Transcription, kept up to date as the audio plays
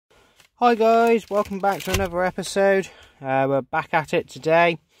Hi guys, welcome back to another episode. We're back at it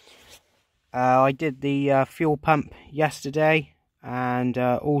today. I did the fuel pump yesterday and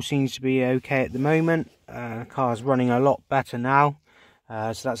all seems to be okay at the moment. The car's running a lot better now,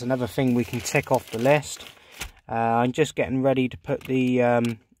 so that's another thing we can tick off the list. I'm just getting ready to put the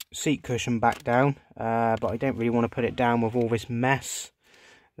seat cushion back down, but I don't really want to put it down with all this mess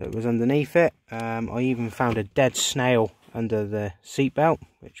that was underneath it. I even found a dead snail under the seat belt,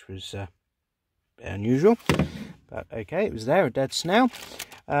 which was unusual, but okay, it was there, a dead snail.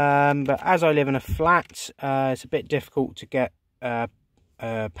 But as I live in a flat, it's a bit difficult to get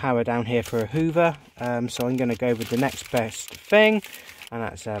power down here for a hoover, so I'm going to go with the next best thing, and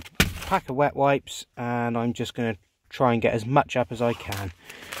that's a pack of wet wipes, and I'm just going to try and get as much up as I can.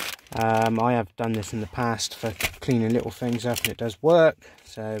 I have done this in the past for cleaning little things up and it does work,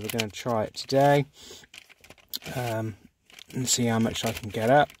 so we're going to try it today and see how much I can get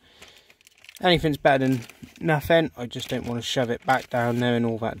up. Anything's better than nothing. I just don't want to shove it back down there and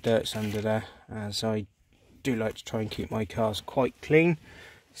all that dirt's under there, as I do like to try and keep my cars quite clean.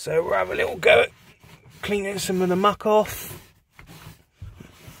 So we'll have a little go at cleaning some of the muck off.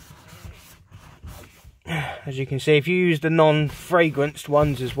 As you can see, if you use the non-fragranced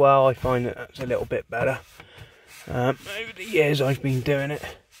ones as well, I find that that's a little bit better. Over the years I've been doing it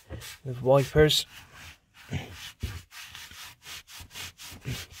with wipers.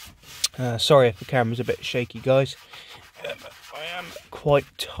 Sorry if the camera's a bit shaky, guys, but I am quite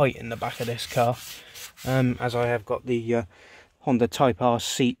tight in the back of this car, as I have got the Honda Type R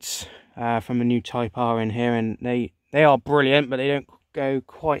seats from a new Type R in here, and they are brilliant, but they don't go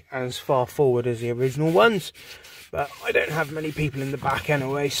quite as far forward as the original ones. But I don't have many people in the back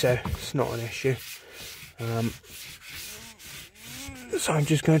anyway, so it's not an issue. So I'm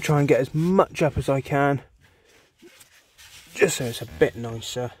just going to try and get as much up as I can, just so it's a bit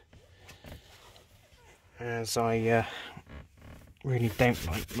nicer, as I really don't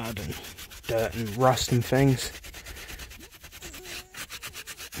like mud and dirt and rust and things.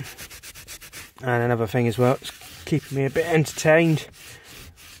 And another thing as well, it's keeping me a bit entertained,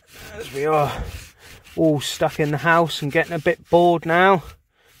 as we are all stuck in the house and getting a bit bored now.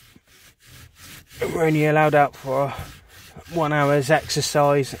 We're only allowed out for 1 hour's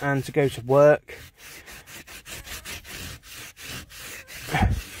exercise and to go to work.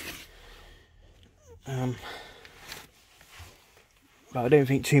 But I don't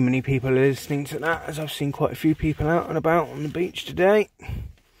think too many people are listening to that, as I've seen quite a few people out and about on the beach today.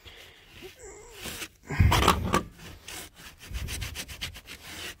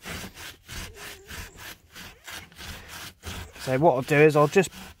 So what I'll do is I'll just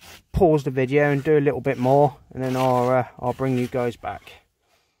pause the video and do a little bit more, and then I'll bring you guys back.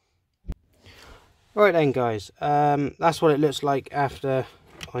 Right then, guys, that's what it looks like after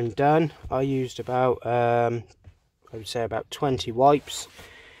I'm done. I used about I would say about 20 wipes.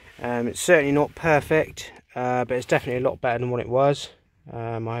 It's certainly not perfect, but it's definitely a lot better than what it was.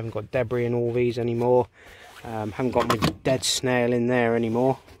 I haven't got debris in all these anymore. Haven't got my dead snail in there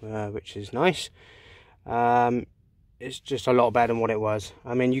anymore, which is nice. It's just a lot better than what it was.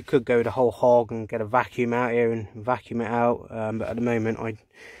 I mean, you could go the whole hog and get a vacuum out here and vacuum it out, but at the moment I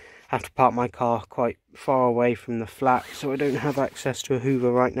have to park my car quite far away from the flat, so I don't have access to a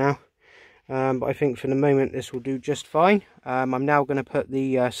hoover right now. But I think for the moment this will do just fine. I'm now going to put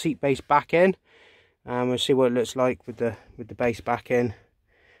the seat base back in, and we'll see what it looks like with the base back in,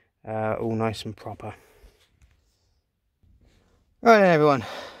 all nice and proper. Right then, everyone,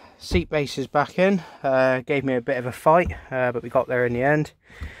 seat base is back in. Gave me a bit of a fight, but we got there in the end.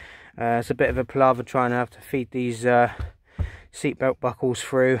 It's a bit of a palaver trying to have to feed these seatbelt buckles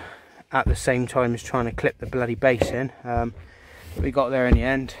through at the same time as trying to clip the bloody base in. But we got there in the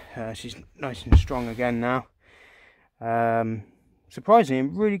end. She's nice and strong again now. Surprisingly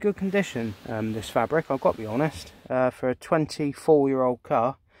in really good condition, this fabric, I've got to be honest. For a 24-year-old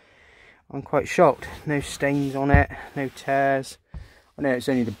car, I'm quite shocked. No stains on it, no tears. I know it's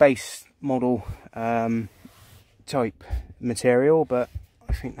only the base model type material, but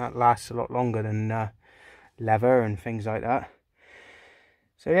I think that lasts a lot longer than leather and things like that.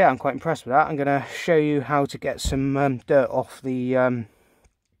 So yeah, I'm quite impressed with that. I'm going to show you how to get some dirt off the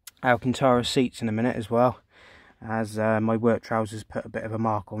Alcantara seats in a minute as well, as my work trousers put a bit of a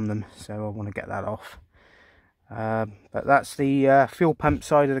mark on them, so I want to get that off. But that's the fuel pump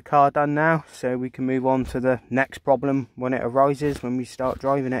side of the car done now, so we can move on to the next problem when it arises, when we start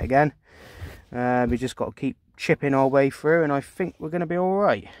driving it again. We just got to keep chipping our way through, and I think we're going to be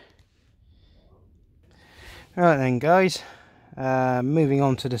alright. Right then, guys. Moving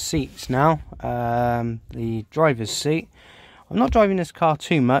on to the seats now. The driver's seat, I'm not driving this car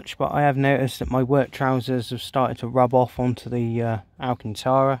too much, but I have noticed that my work trousers have started to rub off onto the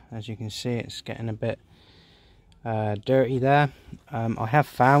Alcantara. As you can see, it's getting a bit dirty there. I have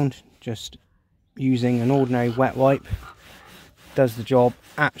found just using an ordinary wet wipe does the job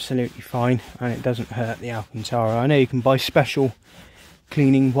absolutely fine, and it doesn't hurt the Alcantara. I know you can buy special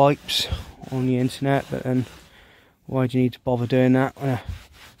cleaning wipes on the internet, but then why do you need to bother doing that when a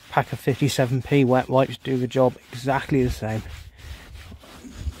pack of 57p wet wipes do the job exactly the same?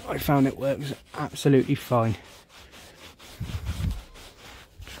 I found it works absolutely fine.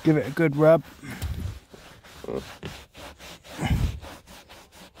 Just give it a good rub,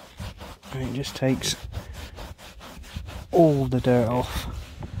 and it just takes all the dirt off.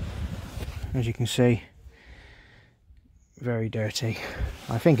 As you can see, very dirty.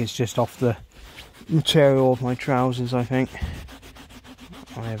 I think it's just off the material of my trousers, I think.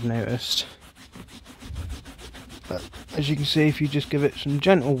 I have noticed. But as you can see, if you just give it some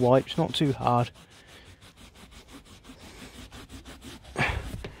gentle wipes, not too hard,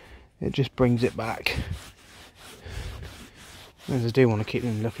 it just brings it back. As I do want to keep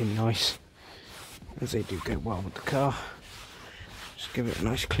them looking nice, as they do go well with the car. Just give it a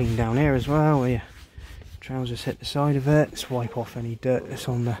nice clean down here as well, where your trousers hit the side of it. Just wipe off any dirt that's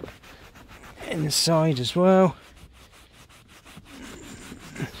on the inside as well.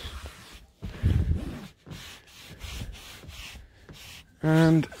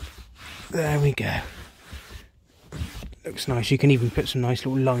 And there we go. Looks nice. You can even put some nice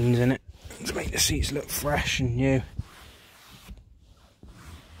little lines in it to make the seats look fresh and new.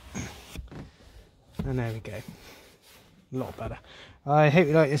 And there we go. A lot better. I hope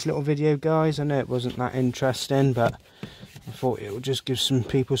you like this little video, guys. I know it wasn't that interesting, but I thought it would just give some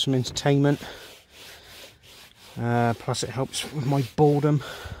people some entertainment. Plus it helps with my boredom.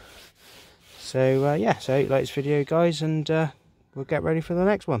 So yeah, so I hope you like this video, guys, and we'll get ready for the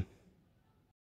next one.